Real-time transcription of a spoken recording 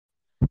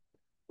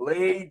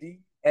Ladies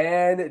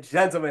and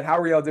gentlemen, how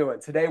are y'all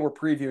doing? Today we're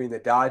previewing the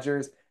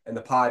Dodgers and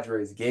the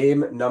Padres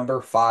game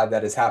number 5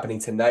 that is happening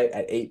tonight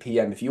at 8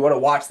 p.m. If you want to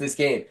watch this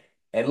game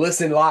and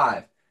listen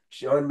live,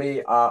 join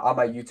me on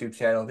my YouTube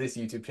channel, this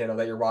YouTube channel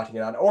that you're watching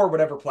it on, or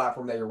whatever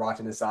platform that you're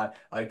watching this on.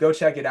 Go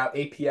check it out.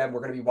 8 p.m. We're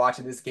going to be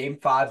watching this game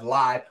 5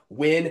 live,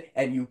 win,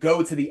 and you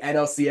go to the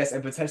NLCS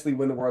and potentially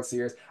win the World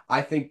Series.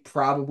 I think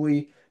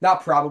probably,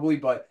 not probably,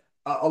 but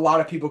a lot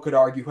of people could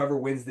argue whoever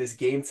wins this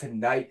game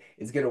tonight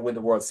is going to win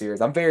the World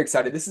Series. I'm very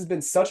excited. This has been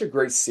such a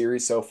great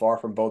series so far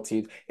from both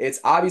teams.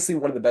 It's obviously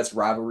one of the best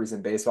rivalries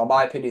in baseball. In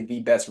my opinion, the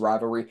best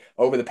rivalry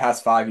over the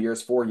past 5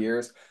 years, 4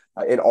 years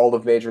in all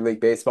of Major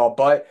League Baseball.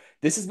 But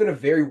this has been a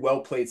very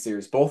well played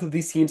series. Both of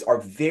these teams are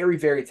very,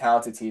 very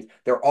talented teams.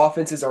 Their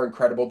offenses are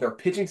incredible. Their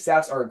pitching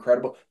staffs are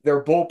incredible.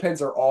 Their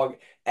bullpens are all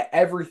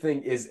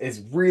everything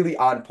is really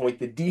on point.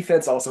 The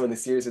defense also in the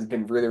series has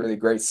been really, really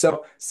great.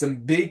 So some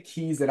big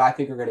keys that I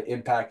think are going to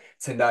impact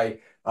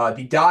tonight.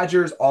 The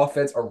Dodgers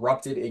offense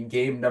erupted in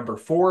game number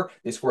 4.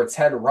 They scored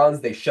 10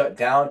 runs. They shut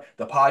down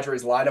the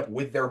Padres lineup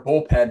with their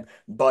bullpen,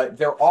 but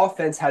their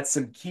offense had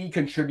some key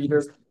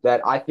contributors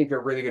that I think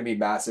are really going to be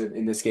massive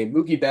in this game.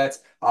 Mookie Betts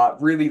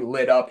really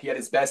lit up. He had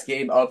his best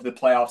game of the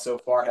playoffs so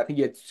far. I think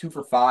he had 2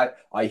 for 5.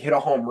 He hit a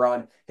home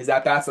run. His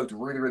at-bats looked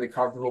really, really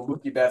comfortable.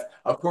 Mookie Betts,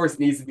 of course,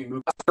 needs to be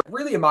moved.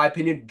 Really, in my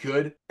opinion,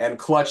 good and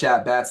clutch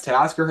at-bats.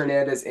 Teoscar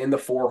Hernandez in the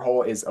 4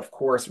 hole is, of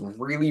course,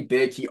 really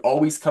big. He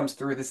always comes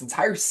through. This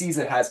entire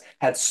season has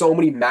had so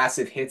many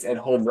massive hits and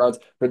home runs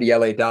for the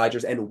LA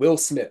Dodgers. And Will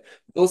Smith.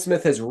 Will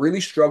Smith has really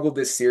struggled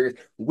this series.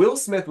 Will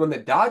Smith, when the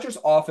Dodgers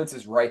offense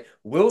is right,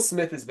 Will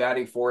Smith is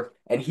batting fourth,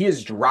 and he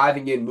is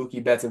driving in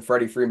Mookie Betts and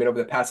Freddie Freeman over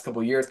the past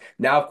couple of years.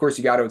 Now, of course,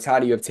 you got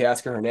Ohtani, you have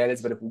Teoscar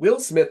Hernandez, but if Will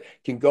Smith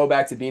can go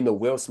back to being the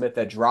Will Smith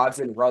that drives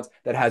in runs,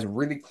 that has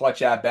really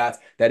clutch at bats,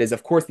 that is,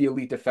 of course, the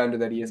elite defender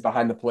that he is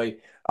behind the plate.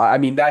 I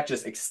mean, that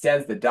just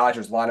extends the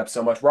Dodgers lineup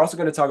so much. We're also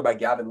going to talk about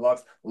Gavin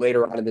Lux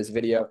later on in this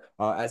video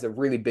as a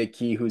really big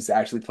key who's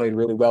actually played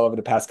really well over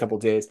the past couple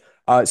of days.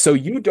 So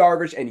Yu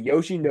Darvish and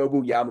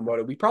Yoshinobu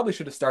Yamamoto. We probably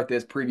should have started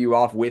this preview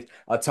off with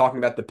talking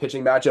about the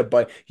pitching matchup,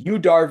 but Yu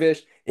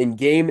Darvish in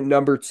game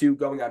number 2,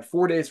 going on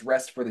 4 days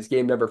rest for this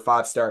game number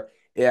 5 start,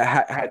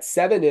 had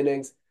 7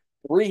 innings,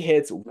 3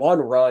 hits, 1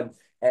 run,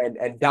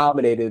 and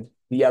dominated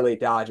the LA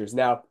Dodgers.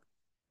 Now,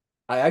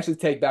 I actually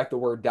take back the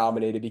word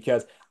dominated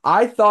because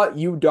I thought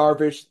Yu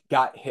Darvish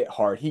got hit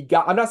hard.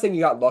 I'm not saying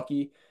he got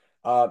lucky,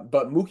 but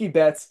Mookie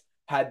Betts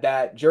had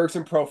that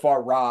Jurickson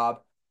Profar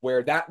rob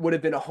where that would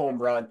have been a home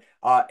run.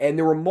 And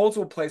there were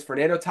multiple plays.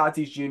 Fernando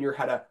Tatis Jr.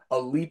 had a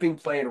leaping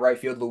play in right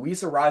field.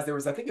 Luis Arraez, there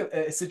was, I think,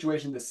 a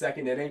situation in the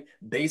second inning,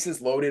 bases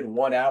loaded,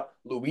 1 out.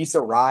 Luis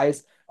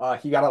Arraez,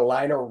 he got a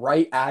liner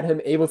right at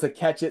him, able to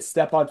catch it,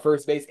 step on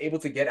first base, able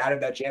to get out of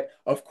that jam.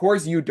 Of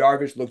course, Yu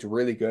Darvish looked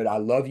really good. I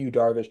love Yu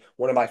Darvish,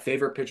 one of my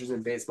favorite pitchers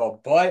in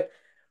baseball. But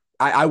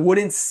I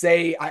wouldn't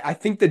say I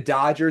think the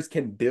Dodgers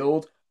can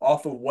build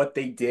off of what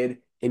they did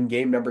in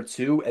game number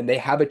 2, and they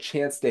have a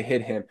chance to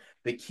hit him.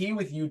 The key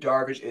with Yu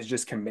Darvish is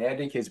just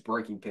commanding his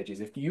breaking pitches.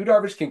 If Yu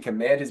Darvish can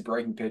command his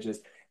breaking pitches,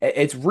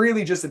 it's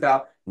really just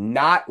about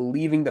not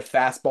leaving the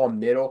fastball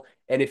middle.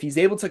 And if he's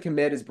able to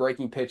command his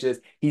breaking pitches,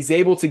 he's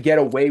able to get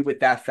away with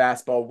that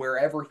fastball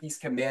wherever he's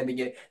commanding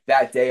it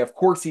that day. Of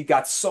course, he's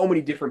got so many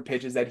different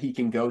pitches that he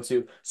can go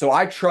to. So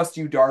I trust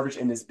Yu Darvish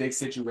in this big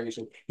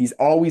situation. He's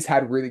always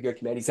had really good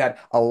command. He's had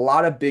a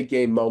lot of big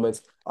game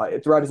moments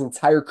throughout his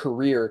entire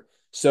career.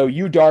 So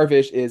Yu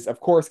Darvish is,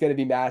 of course, going to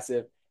be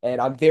massive. And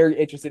I'm very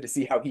interested to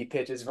see how he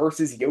pitches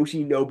versus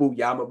Yoshinobu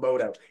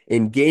Yamamoto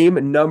in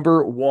game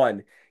number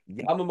 1.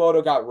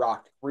 Yamamoto got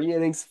rocked. 3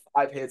 innings,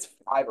 5 hits,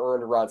 5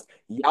 earned runs.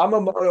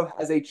 Yamamoto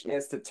has a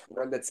chance to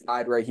turn the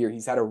tide right here.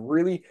 He's had a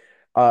really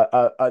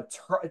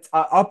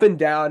up and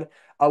down.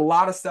 A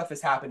lot of stuff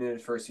has happened in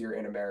his first year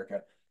in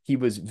America. He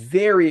was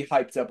very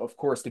hyped up, of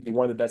course, to be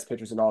one of the best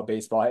pitchers in all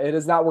baseball. It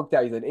has not worked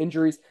out. He's had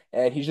injuries,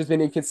 and he's just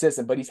been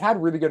inconsistent. But he's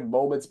had really good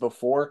moments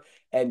before.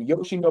 And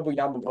Yoshinobu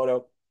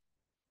Yamamoto,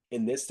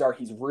 in this start,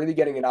 he's really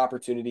getting an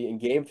opportunity in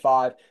game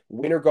 5,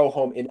 win or go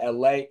home in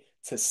LA,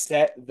 to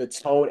set the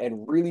tone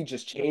and really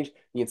just change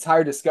the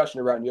entire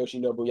discussion around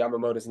Yoshinobu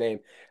Yamamoto's name.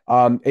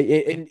 I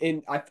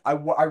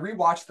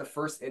rewatched the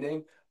first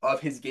inning of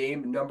his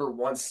game number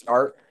 1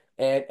 start.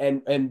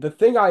 And the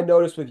thing I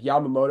noticed with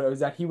Yamamoto is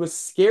that he was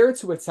scared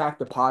to attack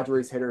the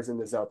Padres hitters in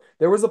the zone.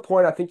 There was a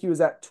point, I think he was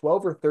at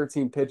 12 or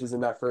 13 pitches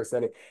in that first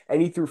inning,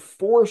 and he threw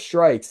 4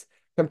 strikes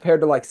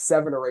compared to like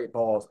 7 or 8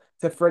 balls.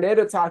 To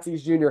Fernando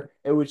Tatis Jr.,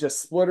 it was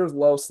just splitters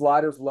low,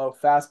 sliders low,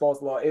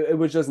 fastballs low. It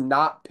was just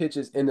not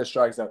pitches in the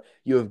strike zone.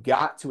 You have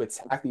got to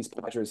attack these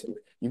Padres here.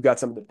 You've got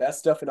some of the best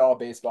stuff in all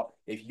baseball.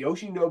 If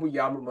Yoshinobu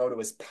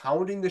Yamamoto is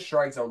pounding the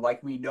strike zone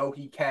like we know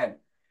he can,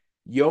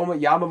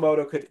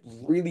 Yamamoto could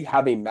really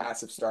have a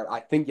massive start. I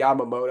think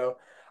Yamamoto,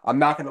 I'm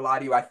not going to lie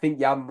to you, I think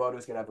Yamamoto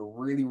is going to have a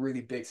really,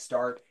 really big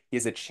start. He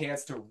has a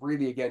chance to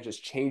really, again,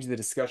 just change the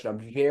discussion. I'm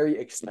very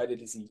excited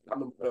to see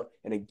Yamamoto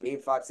in a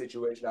game 5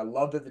 situation. I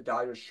love that the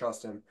Dodgers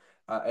trust him.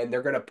 and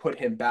they're going to put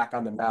him back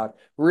on the mound.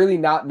 Really,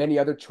 not many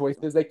other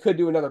choices. They could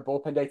do another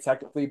bullpen day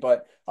technically,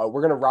 but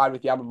we're going to ride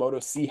with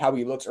Yamamoto, see how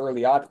he looks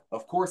early on.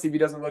 Of course, if he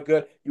doesn't look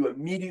good, you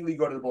immediately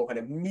go to the bullpen.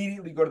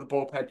 Immediately go to the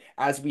bullpen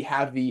as we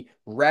have the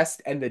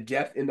rest and the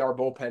depth in our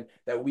bullpen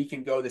that we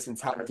can go this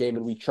entire game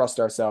and we trust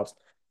ourselves.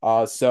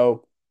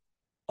 So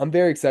I'm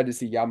very excited to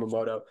see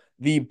Yamamoto.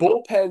 The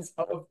bullpens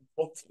of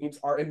both teams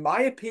are, in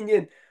my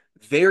opinion,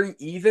 very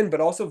even, but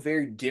also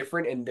very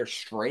different in their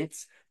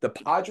strengths. The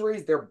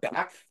Padres, their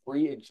back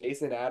three in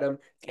Jason Adam,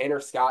 Tanner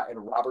Scott,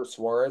 and Robert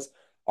Suarez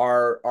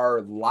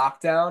are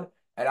locked down.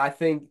 And I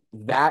think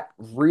that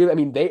really, I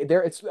mean,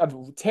 they're it's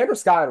Tanner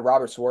Scott and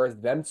Robert Suarez,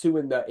 them two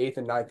in the eighth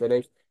and ninth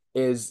inning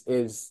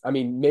I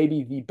mean,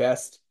 maybe the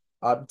best,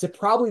 to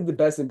probably the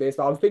best in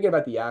baseball. I'm thinking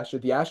about the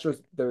Astros. The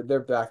Astros, their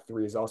back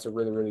three is also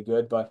really, really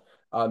good, but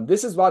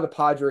this is why the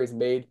Padres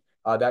made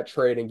that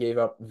trade and gave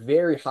up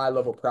very high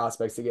level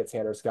prospects to get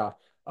Tanner Scott.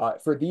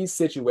 For these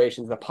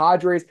situations, the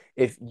Padres,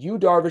 if Yu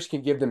Darvish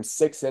can give them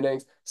 6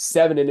 innings,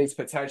 7 innings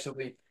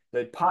potentially,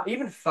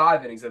 even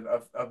 5 innings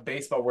of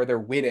baseball where they're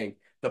winning,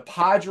 the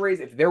Padres,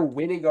 if they're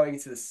winning going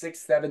into the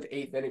sixth, seventh,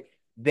 eighth inning,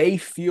 they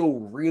feel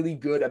really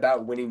good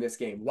about winning this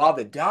game. While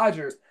the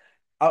Dodgers,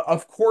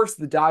 of course,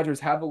 the Dodgers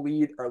have a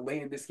lead or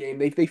late in this game.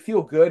 They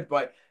feel good,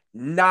 but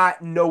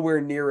not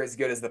nowhere near as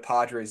good as the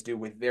Padres do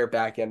with their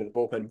back end of the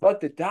bullpen.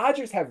 But the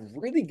Dodgers have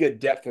really good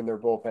depth in their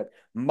bullpen.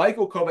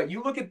 Michael Kopech,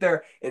 you look at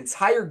their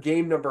entire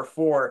game number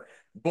 4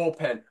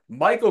 bullpen.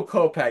 Michael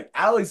Kopech,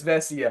 Alex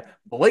Vesia,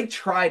 Blake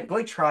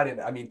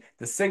Trinan. I mean,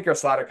 the sinker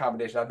slider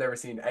combination. I've never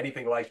seen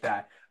anything like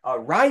that.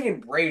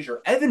 Ryan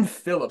Brazier, Evan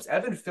Phillips.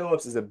 Evan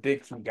Phillips is a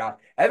big key guy.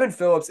 Evan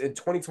Phillips in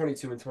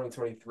 2022 and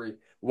 2023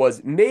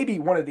 was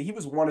maybe he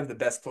was one of the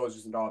best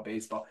closers in all of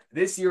baseball.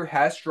 This year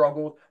has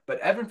struggled, but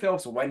Evan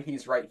Phillips, when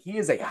he's right, he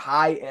is a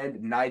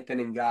high-end ninth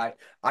inning guy.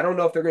 I don't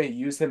know if they're going to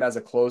use him as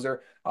a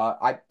closer.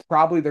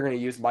 They're going to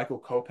use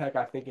Michael Kopech,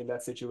 I think, in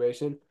that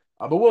situation.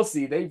 But we'll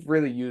see. They've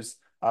really used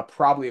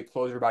probably a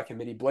closer by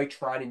committee. Blake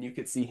Trinan, you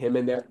could see him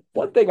in there.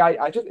 One thing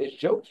I just is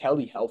Joe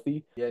Kelly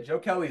healthy? Yeah, Joe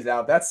Kelly's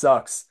out. That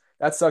sucks.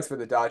 That sucks for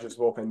the Dodgers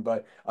bullpen,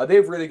 but they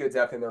have really good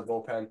depth in their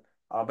bullpen.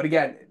 But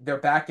again, their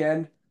back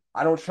end,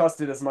 I don't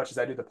trust it as much as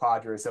I do the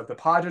Padres. So if the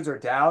Padres are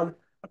down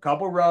a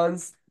couple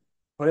runs,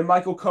 put in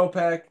Michael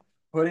Kopech,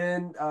 put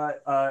in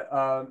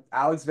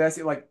Alex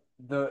Vesia. Like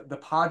the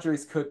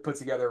Padres could put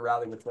together a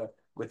rally with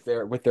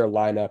their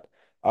lineup.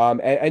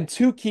 And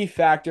two key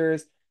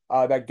factors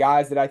that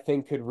guys that I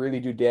think could really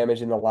do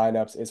damage in the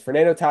lineups is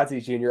Fernando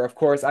Tatis Jr. Of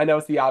course, I know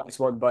it's the obvious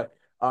one, but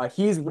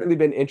he's really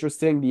been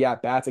interesting, the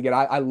at bats. Again,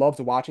 I loved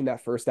watching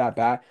that first at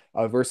bat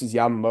versus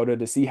Yamamoto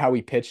to see how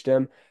he pitched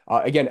him.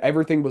 Again,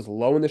 everything was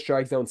low in the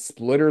strike zone,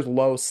 splitters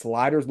low,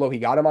 sliders low. He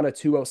got him on a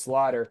 2-0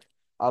 slider.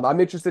 I'm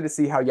interested to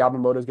see how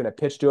Yamamoto is going to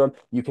pitch to him.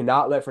 You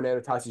cannot let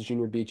Fernando Tatis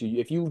Jr. beat you.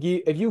 If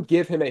you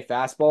give him a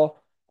fastball,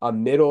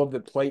 middle of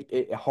the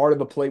plate, hard of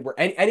the plate, where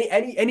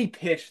any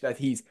pitch that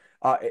he's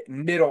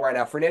middle right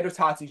now, Fernando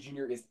Tatis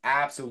Jr. is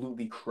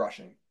absolutely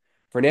crushing.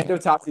 Fernando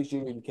Tatis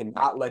Jr., you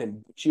cannot let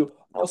him beat you.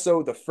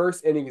 Also, the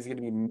first inning is going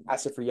to be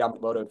massive for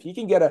Yamamoto. If he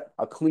can get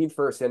a clean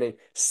first inning,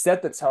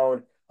 set the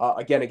tone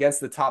again against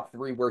the top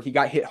three, where he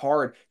got hit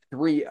hard,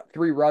 three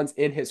runs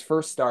in his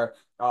first start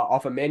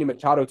off a Manny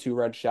Machado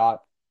 2-run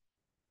shot,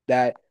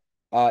 that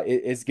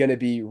is going to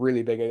be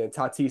really big. And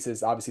Tatis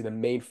is obviously the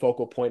main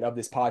focal point of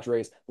this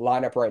Padres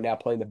lineup right now,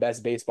 playing the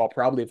best baseball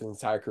probably of his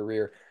entire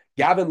career.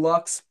 Gavin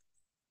Lux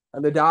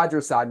on the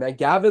Dodgers side, man.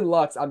 Gavin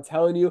Lux, I'm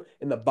telling you,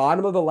 in the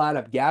bottom of the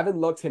lineup, Gavin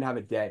Lux can have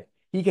a day.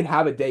 He can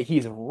have a day.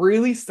 He's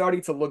really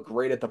starting to look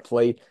great at the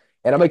plate.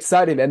 And I'm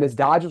excited, man. This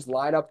Dodgers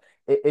lineup,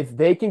 if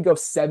they can go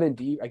 7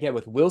 deep, again,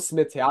 with Will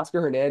Smith,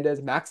 Teoscar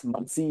Hernandez, Max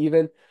Muncy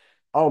even,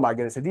 oh my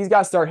goodness. If these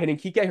guys start hitting,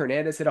 Kike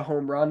Hernandez hit a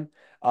home run.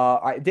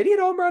 Did he hit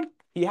a home run?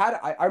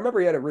 I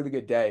remember he had a really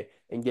good day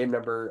in game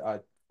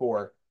number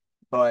 4.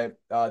 But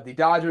the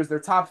Dodgers, their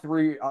top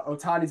three,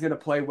 Ohtani's going to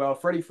play well.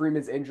 Freddie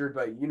Freeman's injured,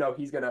 but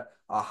he's going to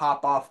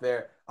hop out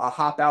there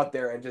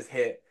and just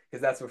hit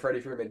because that's what Freddie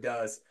Freeman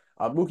does.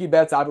 Mookie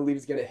Betts, I believe,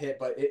 is going to hit.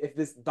 But if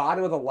this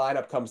bottom of the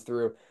lineup comes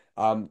through,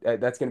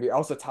 that's going to be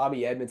also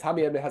Tommy Edman.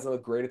 Tommy Edman hasn't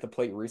looked great at the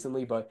plate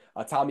recently, but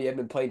Tommy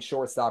Edman playing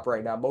shortstop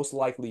right now, most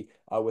likely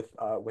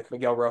with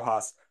Miguel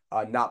Rojas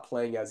not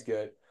playing as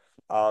good.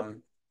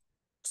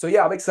 So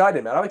yeah, I'm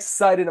excited, man. I'm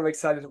excited. I'm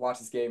excited to watch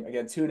this game.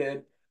 Again, tune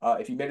in.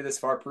 If you made it this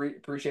far,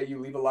 appreciate you.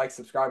 Leave a like,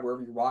 subscribe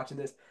wherever you're watching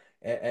this,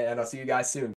 and I'll see you guys soon.